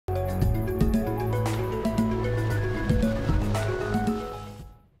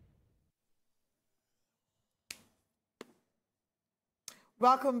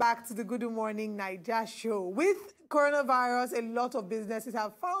Welcome back to the Good Morning Naija show. With coronavirus, a lot of businesses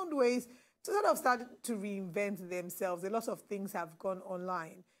have found ways to sort of start to reinvent themselves. A lot of things have gone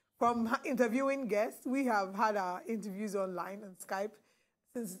online. From interviewing guests, we have had our interviews online on Skype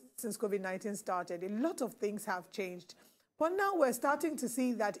since COVID-19 started. A lot of things have changed. But now we're starting to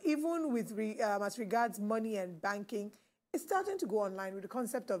see that even with as regards money and banking, it's starting to go online with the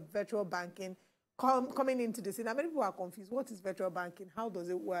concept of virtual banking coming into the scene. Now, many people are confused. What is virtual banking? How does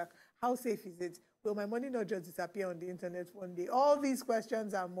it work? How safe is it? Will my money not just disappear on the internet one day? All these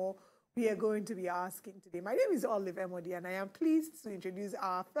questions and more we are going to be asking today. My name is Emodi, and I am pleased to introduce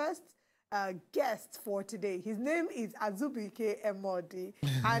our first guest for today. His name is Azubuike Emodi,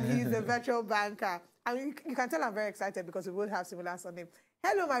 and he's a virtual banker. I mean, you can tell I'm very excited because we both have similar surnames.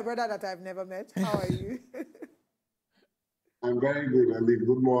 Hello, my brother that I've never met. How are you? I'm very good, Andy.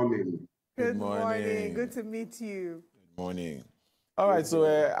 Good morning. Good morning. Good to meet you. Good morning. All right, so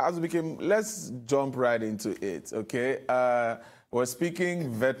as we came, let's jump right into it, okay? We're speaking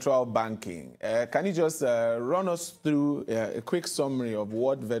virtual banking. Can you just run us through a quick summary of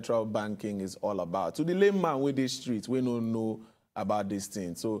what virtual banking is all about? To the layman with the streets, we don't know about this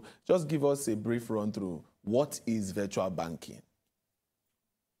thing. So just give us a brief run through. What is virtual banking?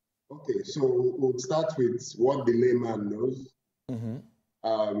 Okay, so we'll start with what the layman knows. Mm-hmm.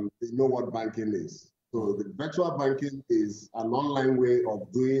 They know what banking is. So the virtual banking is an online way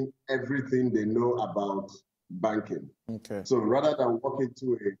of doing everything they know about banking. Okay. So rather than walking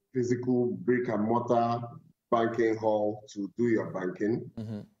to a physical brick and mortar banking hall to do your banking,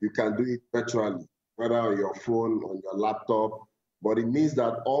 you can do it virtually, whether on your phone, on your laptop. But it means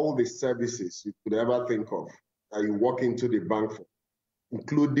that all the services you could ever think of that you walk into the bank for,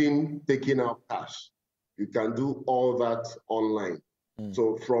 including taking out cash, you can do all that online.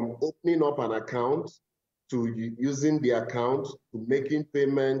 So from opening up an account to using the account to making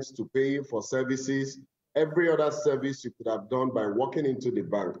payments to paying for services, every other service you could have done by walking into the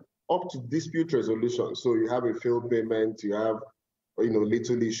bank, up to dispute resolution. So you have a failed payment, you have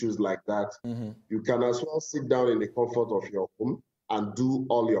little issues like that. You can as well sit down in the comfort of your home and do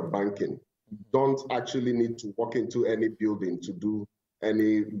all your banking. You don't actually need to walk into any building to do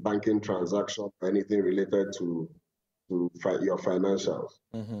any banking transaction or anything related to your financials.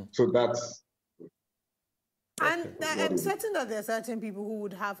 So that's... And I'm certain that there are certain people who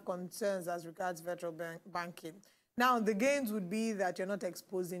would have concerns as regards virtual banking. Now, the gains would be that you're not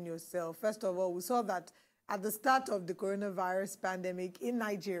exposing yourself. First of all, we saw that at the start of the coronavirus pandemic in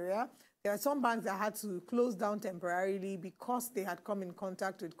Nigeria, there are some banks that had to close down temporarily because they had come in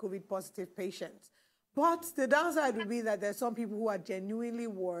contact with COVID-positive patients. But the downside would be that there are some people who are genuinely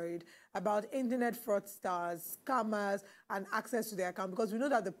worried about internet fraudsters, scammers, and access to their account, because we know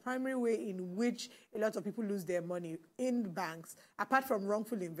that the primary way in which a lot of people lose their money in banks, apart from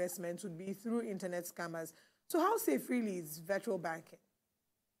wrongful investments, would be through internet scammers. So how safe really is virtual banking?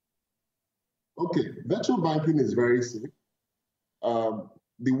 Okay, virtual banking is very safe.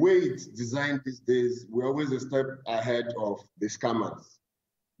 The way it's designed these days, we're always a step ahead of the scammers.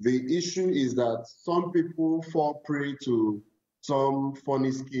 The issue is that some people fall prey to some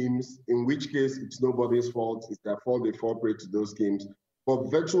funny schemes, in which case it's nobody's fault. It's their fault they fall prey to those schemes. But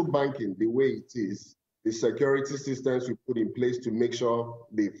virtual banking, the way it is, the security systems we put in place to make sure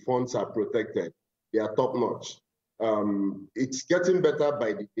the funds are protected, they are top-notch. It's getting better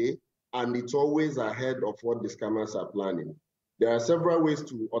by the day, and it's always ahead of what the scammers are planning. There are several ways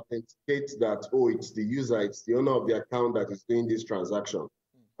to authenticate that, it's the user, it's the owner of the account that is doing this transaction.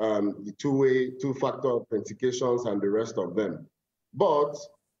 The two-factor authentications and the rest of them. But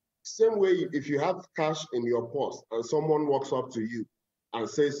same way, if you have cash in your purse and someone walks up to you and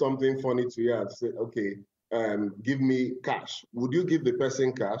says something funny to you and say, okay, give me cash, would you give the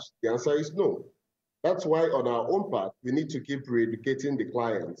person cash? The answer is no. That's why on our own part, we need to keep re-educating the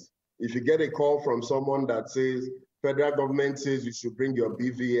clients. If you get a call from someone that says, federal government says you should bring your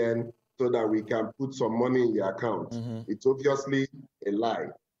BVN so that we can put some money in your account, it's obviously a lie.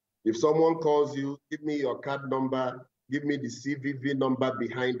 If someone calls you, give me your card number, give me the CVV number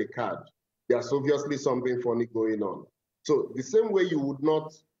behind the card, there's obviously something funny going on. So the same way you would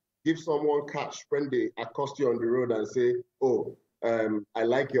not give someone cash when they accost you on the road and say, I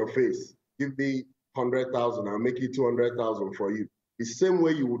like your face, give me 100,000, I'll make it 200,000 for you. The same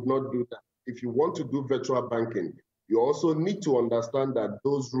way you would not do that. If you want to do virtual banking, you also need to understand that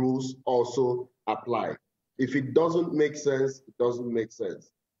those rules also apply. If it doesn't make sense, it doesn't make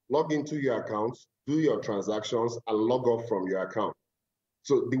sense. Log into your account, do your transactions, and log off from your account.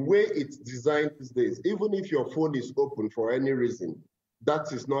 So the way it's designed these days, even if your phone is open for any reason,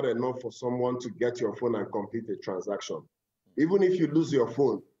 that is not enough for someone to get your phone and complete a transaction. Even if you lose your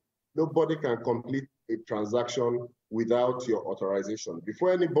phone, nobody can complete a transaction without your authorization.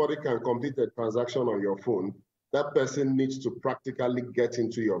 Before anybody can complete a transaction on your phone, that person needs to practically get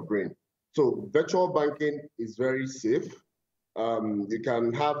into your brain. So virtual banking is very safe. You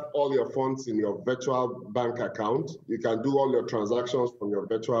can have all your funds in your virtual bank account. You can do all your transactions from your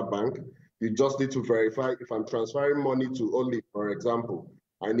virtual bank. You just need to verify if I'm transferring money to Oli, for example,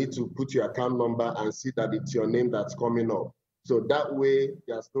 I need to put your account number and see that it's your name that's coming up. So that way,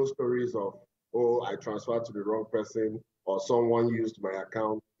 there's no stories of, oh, I transferred to the wrong person or someone used my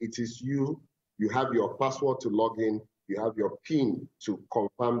account. It is you. You have your password to log in. You have your PIN to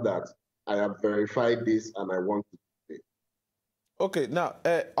confirm that I have verified this and I want to pay. Okay, now,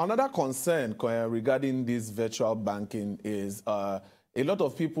 another concern regarding this virtual banking is a lot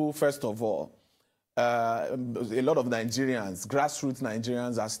of people, first of all, a lot of Nigerians, grassroots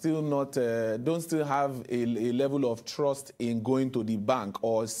Nigerians, are still not, don't still have a level of trust in going to the bank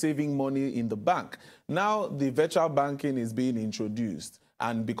or saving money in the bank. Now, the virtual banking is being introduced.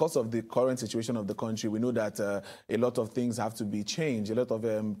 And because of the current situation of the country, we know that a lot of things have to be changed. A lot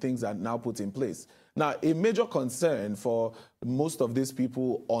of things are now put in place. Now, a major concern for most of these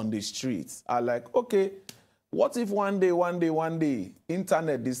people on the streets are like, okay, what if one day,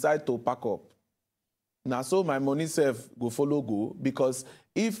 internet decide to pack up? Now, so my money self go follow go, because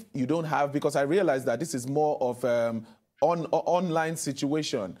if you don't have, because I realize that this is more of online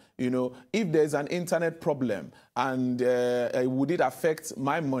situation, you know, if there's an internet problem and would it affect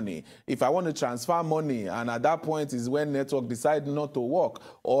my money? If I want to transfer money and at that point is when network decide not to work,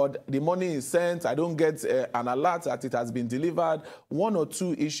 or the money is sent, I don't get an alert that it has been delivered, one or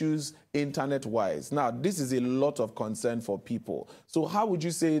two issues internet-wise. Now, this is a lot of concern for people. So how would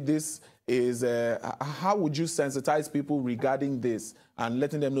you say this is, how would you sensitize people regarding this and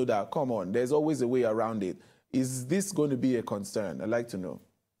letting them know that, come on, there's always a way around it? Is this going to be a concern? I'd like to know.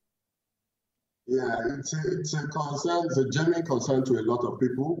 Yeah, it's a concern, it's a genuine concern to a lot of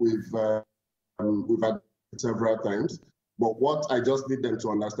people. We've had it several times. But what I just need them to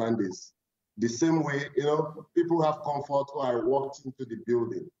understand is the same way, you know, people have comfort, oh, I walked into the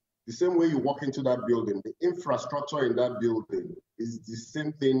building. The same way you walk into that building, the infrastructure in that building is the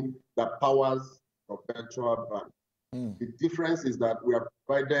same thing that powers your virtual bank. The difference is that we have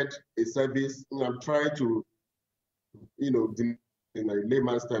provided a service, and I'm trying to, you know, in a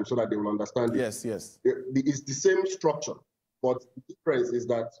layman's term so that they will understand it. Yes, yes. It's the same structure, but the difference is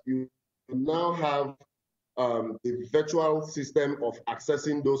that you now have the virtual system of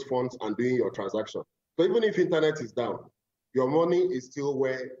accessing those funds and doing your transaction. So even if internet is down, your money is still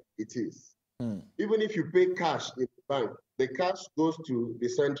where it is. Even if you pay cash in the bank, the cash goes to the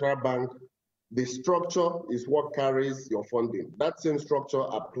central bank. The structure is what carries your funding. That same structure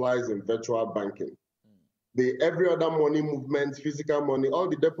applies in virtual banking. Every other money movement, physical money, all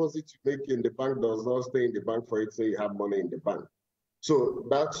the deposits you make in the bank does not stay in the bank for it, say you have money in the bank. So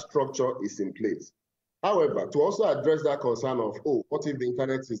that structure is in place. However, to also address that concern of, oh, what if the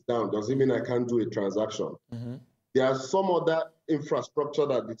internet is down? Does it mean I can't do a transaction? There are some other infrastructure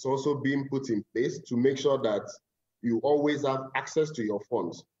that it's also being put in place to make sure that you always have access to your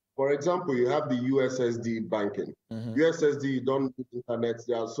funds. For example, you have the USSD banking. USSD, you don't need internet.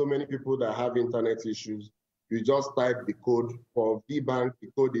 There are so many people that have internet issues. You just type the code. For VBank, the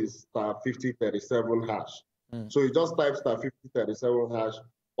code is *5037 hash. So you just type *5037 hash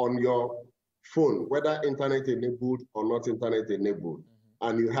on your phone, whether internet enabled or not internet enabled,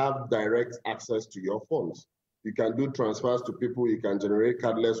 and you have direct access to your funds. You can do transfers to people, you can generate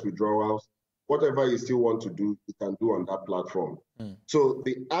cardless withdrawals, whatever you still want to do, you can do on that platform. So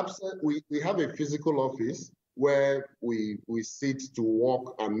the apps, we have a physical office where we sit to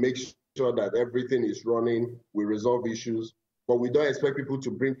work and make sure that everything is running, we resolve issues, but we don't expect people to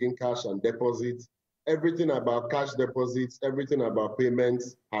bring in cash and deposit. Everything about cash deposits, everything about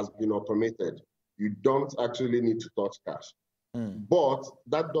payments has been automated. You don't actually need to touch cash. But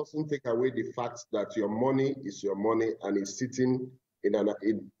that doesn't take away the fact that your money is your money and is sitting in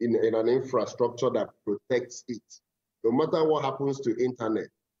an infrastructure that protects it. No matter what happens to internet,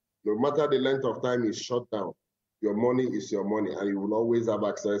 no matter the length of time it's shut down, your money is your money and you will always have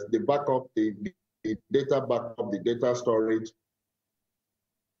access. The backup, the data backup, the data storage,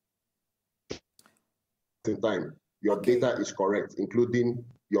 in time, your data is correct, including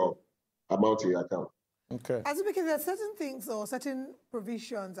your amount in your account. Okay. Azubuike, there are certain things or certain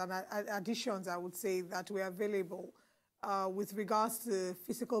provisions and additions, I would say, that were available with regards to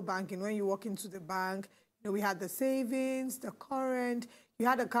physical banking. When you walk into the bank, you know, we had the savings, the current, you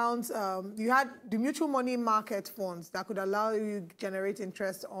had accounts, you had the mutual money market funds that could allow you to generate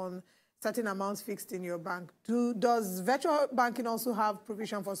interest on certain amounts fixed in your bank. Does virtual banking also have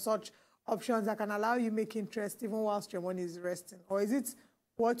provision for such options that can allow you make interest even whilst your money is resting? Or is it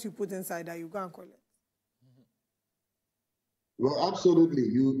what you put inside that you go and collect? Well, absolutely.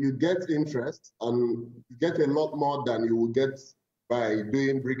 You get interest and you get a lot more than you will get by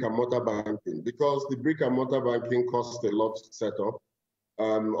doing brick and mortar banking, because the brick and mortar banking costs a lot to set up.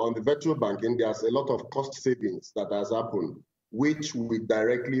 On the virtual banking, there's a lot of cost savings that has happened, which we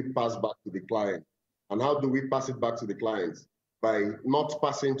directly pass back to the client. And how do we pass it back to the clients? By not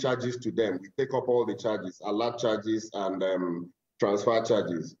passing charges to them. We take up all the charges, alert charges and transfer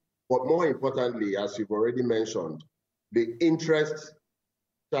charges. But more importantly, as you've already mentioned, the interest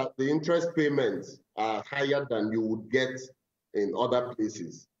payments are higher than you would get in other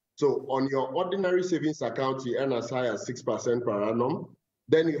places. So on your ordinary savings account, you earn as high as 6% per annum.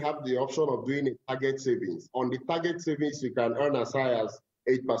 Then you have the option of doing a target savings. On the target savings, you can earn as high as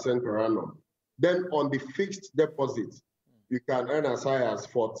 8% per annum. Then on the fixed deposit, you can earn as high as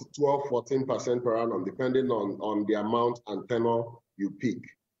 12, 14% per annum, depending on the amount and tenor you pick.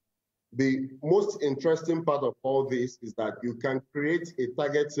 The most interesting part of all this is that you can create a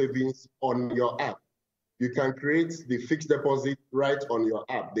target savings on your app. You can create the fixed deposit right on your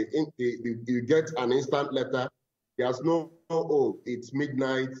app. You get an instant letter. There's no, oh, it's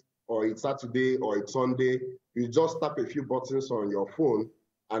midnight, or it's Saturday, or it's Sunday. You just tap a few buttons on your phone,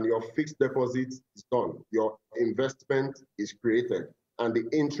 and your fixed deposit is done. Your investment is created, and the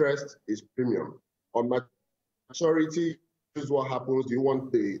interest is premium. On maturity, this is what happens. Do you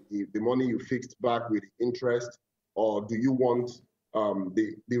want the money you fixed back with interest, or do you want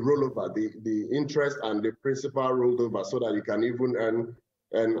the rollover, the interest and the principal rollover, so that you can even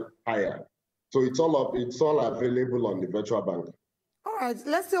earn higher? So it's all available on the virtual bank. All right,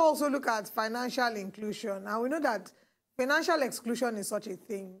 let's also look at financial inclusion. Now we know that financial exclusion is such a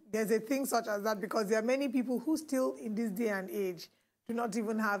thing. There's a thing such as that because there are many people who still in this day and age do not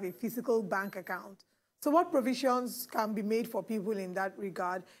even have a physical bank account. So what provisions can be made for people in that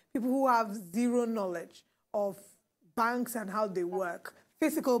regard? People who have zero knowledge of banks and how they work.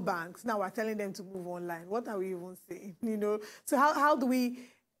 Physical banks, now we're telling them to move online. What are we even saying? You know, so how do we,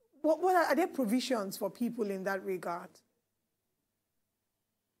 what are there provisions for people in that regard?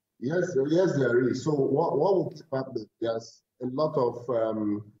 Yes, there is. So what will keep happening? There's a lot of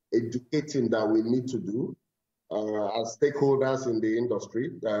educating that we need to do as stakeholders in the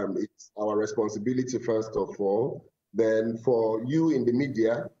industry. It's our responsibility, first of all. Then for you in the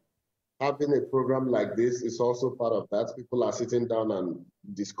media, having a program like this is also part of that. People are sitting down and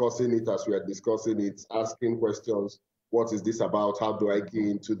discussing it as we are discussing it, asking questions. What is this about? How do I key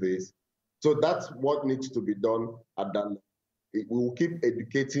into this? So that's what needs to be done at that level. We will keep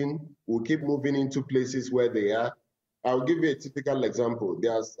educating. We'll keep moving into places where they are. I'll give you a typical example.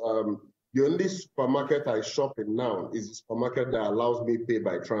 There's the only supermarket I shop in now is a supermarket that allows me pay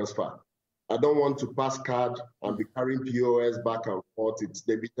by transfer. I don't want to pass card and be carrying POS back and forth. It's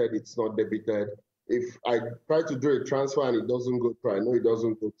debited, it's not debited. If I try to do a transfer and it doesn't go through, I know it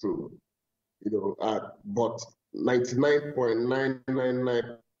doesn't go through. You know, but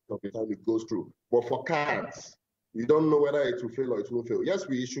 99.999% of the time it goes through. But for cards, you don't know whether it will fail or it won't fail. Yes,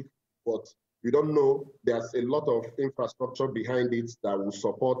 we issue, but we don't know. There's a lot of infrastructure behind it that will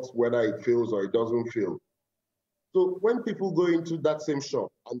support whether it fails or it doesn't fail. So when people go into that same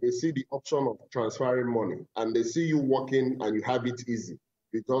shop and they see the option of transferring money and they see you working and you have it easy,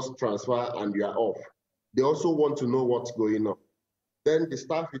 you just transfer and you are off. They also want to know what's going on. Then the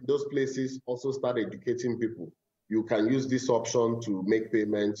staff in those places also start educating people. You can use this option to make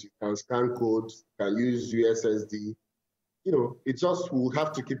payments. You can scan codes. You can use USSD. You know, it just will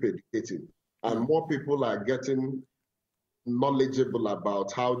have to keep educating. And more people are getting knowledgeable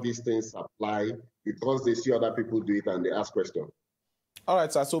about how these things apply because they see other people do it and they ask questions. All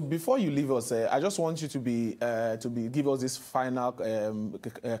right, sir. So before you leave us, I just want you to give us this final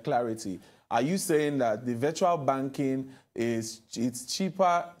clarity. Are you saying that the virtual banking it's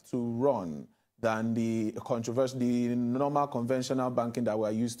cheaper to run than the normal conventional banking that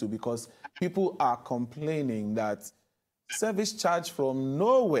we're used to, because people are complaining that service charge from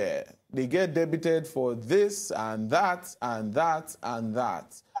nowhere, they get debited for this and that and that and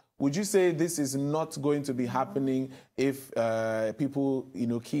that. Would you say this is not going to be happening if people,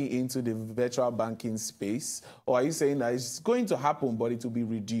 key into the virtual banking space? Or are you saying that it's going to happen, but it will be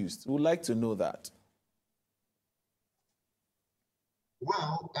reduced? We'd like to know that.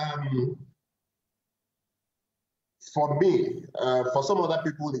 Well, for me, for some other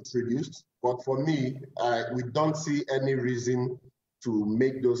people, it's reduced. But for me, we don't see any reason to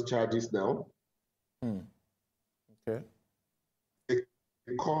make those charges now. Okay.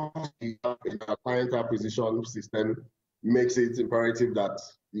 the cost in our client acquisition system makes it imperative that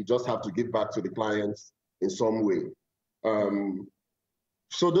you just have to give back to the clients in some way.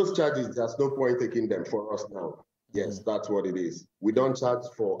 So those charges, there's no point taking them for us now. Yes, that's what it is. We don't charge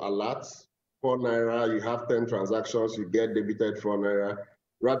for alerts. 4 Naira, you have 10 transactions, you get debited 4 Naira.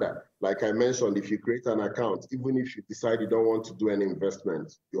 Rather, like I mentioned, if you create an account, even if you decide you don't want to do any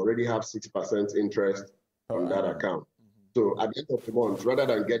investment, you already have 6% interest on that account. So at the end of the month, rather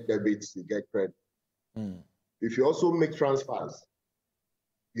than get debits, you get credit. If you also make transfers,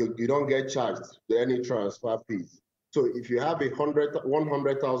 you don't get charged any transfer fees. So if you have 100,000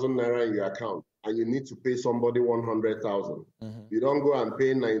 Naira in your account and you need to pay somebody 100,000, you don't go and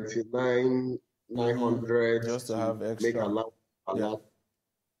pay 99,900 just to have extra. Make a lot.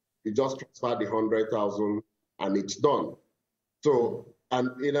 You just transfer the 100,000 and it's done. So, and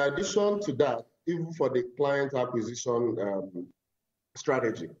in addition to that, even for the client acquisition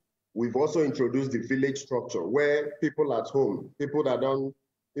strategy, we've also introduced the village structure where people at home, people that don't,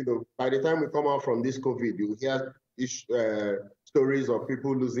 by the time we come out from this COVID, you hear stories of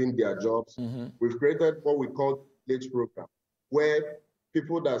people losing their jobs. We've created what we call village program, where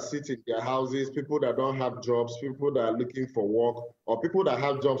people that sit in their houses, people that don't have jobs, people that are looking for work, or people that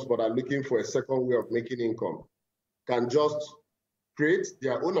have jobs but are looking for a second way of making income, can just create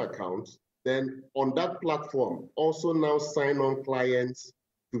their own account. Then on that platform, also now sign on clients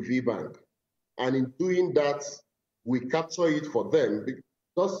to VBank. And in doing that, we capture it for them.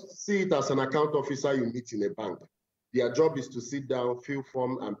 Just see it as an account officer you meet in a bank. Their job is to sit down, fill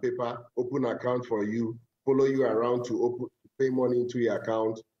form and paper, open account for you, follow you around to pay money into your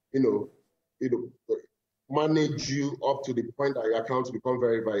account, manage you up to the point that your accounts become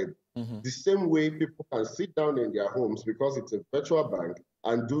very valuable. The same way people can sit down in their homes because it's a virtual bank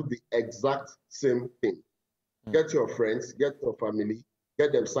and do the exact same thing. Get your friends, get your family,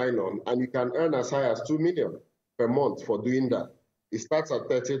 get them sign on, and you can earn as high as 2 million per month for doing that. It starts at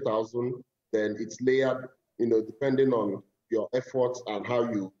 30,000, then it's layered, depending on your efforts and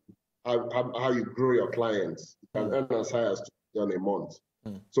how you grow your clients. You can earn as high as 2 million a month.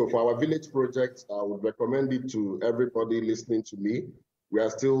 So for our village project, I would recommend it to everybody listening to me. We are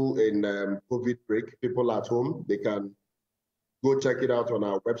still in COVID break. People at home, they can go check it out on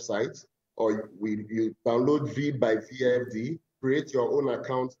our website, or you download V by VFD, create your own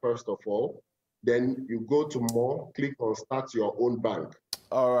account first of all. Then you go to more, click on start your own bank.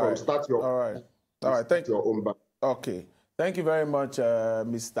 All right. Start your Thank your own bank. Okay. Thank you very much,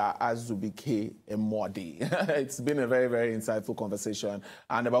 Mr. Azubuike Emodi. It's been a very, very insightful conversation.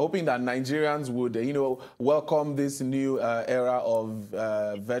 And I'm hoping that Nigerians would, welcome this new era of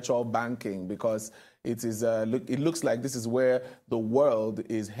virtual banking, because it looks like this is where the world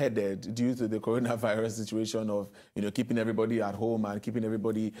is headed due to the coronavirus situation of, keeping everybody at home and keeping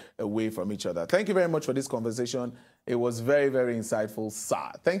everybody away from each other. Thank you very much for this conversation. It was very, very insightful,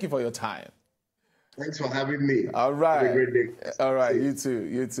 sir. Thank you for your time. Thanks for having me. All right. Have a great day. All right, you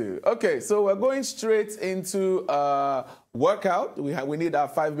too. Okay, so we're going straight into workout. We need our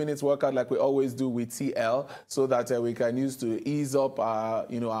 5 minutes workout like we always do with TL, so that we can use to ease up our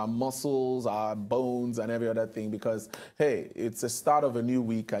muscles, our bones, and every other thing. Because hey, it's the start of a new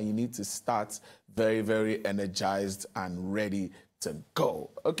week, and you need to start very, very energized and ready to go.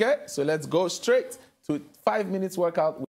 Okay, so let's go straight to 5 minutes workout.